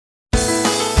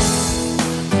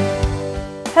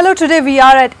Hello, today we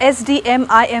are at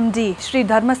SDMIMD, Sri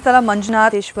Dharmasthala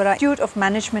Manjunatheshwara Institute of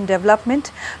Management Development,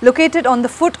 located on the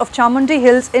foot of Chamundi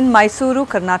Hills in Mysuru,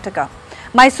 Karnataka.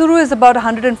 Mysuru is about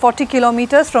 140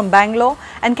 kilometers from Bangalore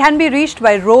and can be reached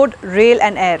by road, rail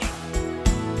and air.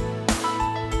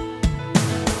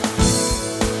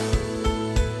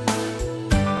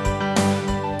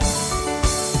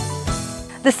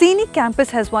 The scenic campus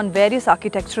has won various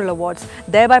architectural awards,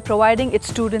 thereby providing its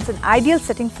students an ideal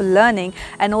setting for learning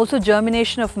and also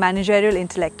germination of managerial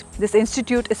intellect. This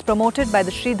institute is promoted by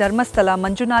the Sri Dharmasthala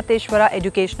Manjunatheshwara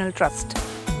Educational Trust.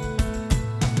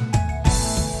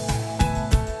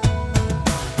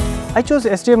 I chose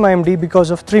SDMIMD because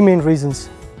of three main reasons: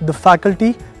 the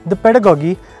faculty, the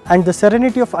pedagogy and the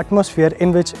serenity of atmosphere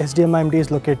in which SDMIMD is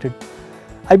located.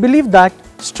 I believe that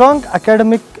strong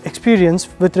academic experience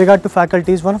with regard to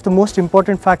faculty is one of the most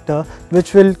important factors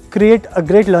which will create a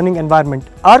great learning environment.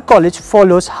 Our college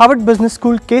follows Harvard Business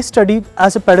School case study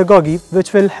as a pedagogy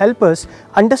which will help us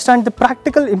understand the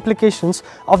practical implications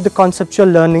of the conceptual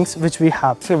learnings which we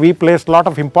have. So we place a lot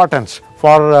of importance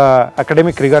for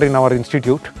academic rigor in our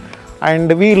institute,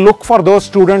 and we look for those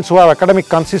students who have academic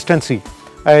consistency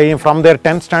from their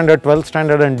 10th standard, 12th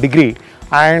standard and degree.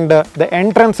 And the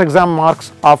entrance exam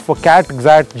marks of CAT,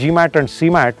 XAT, GMAT and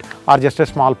CMAT are just a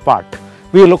small part.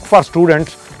 We look for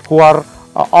students who are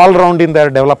all round in their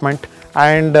development,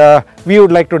 and we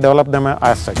would like to develop them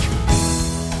as such.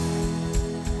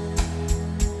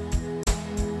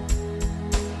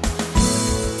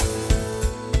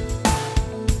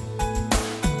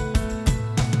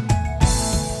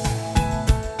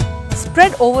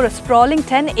 Spread over a sprawling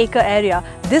 10-acre area,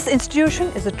 this institution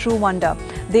is a true wonder.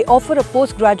 They offer a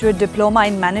postgraduate diploma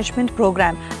in management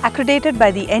program accredited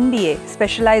by the NDA,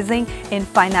 specializing in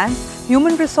finance,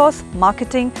 human resource,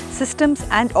 marketing, systems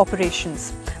and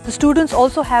operations. The students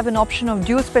also have an option of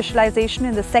dual specialization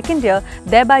in the second year,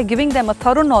 thereby giving them a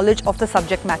thorough knowledge of the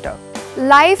subject matter.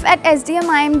 Life at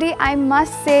SDMIMD, I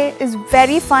must say, is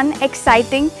very fun,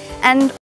 exciting, and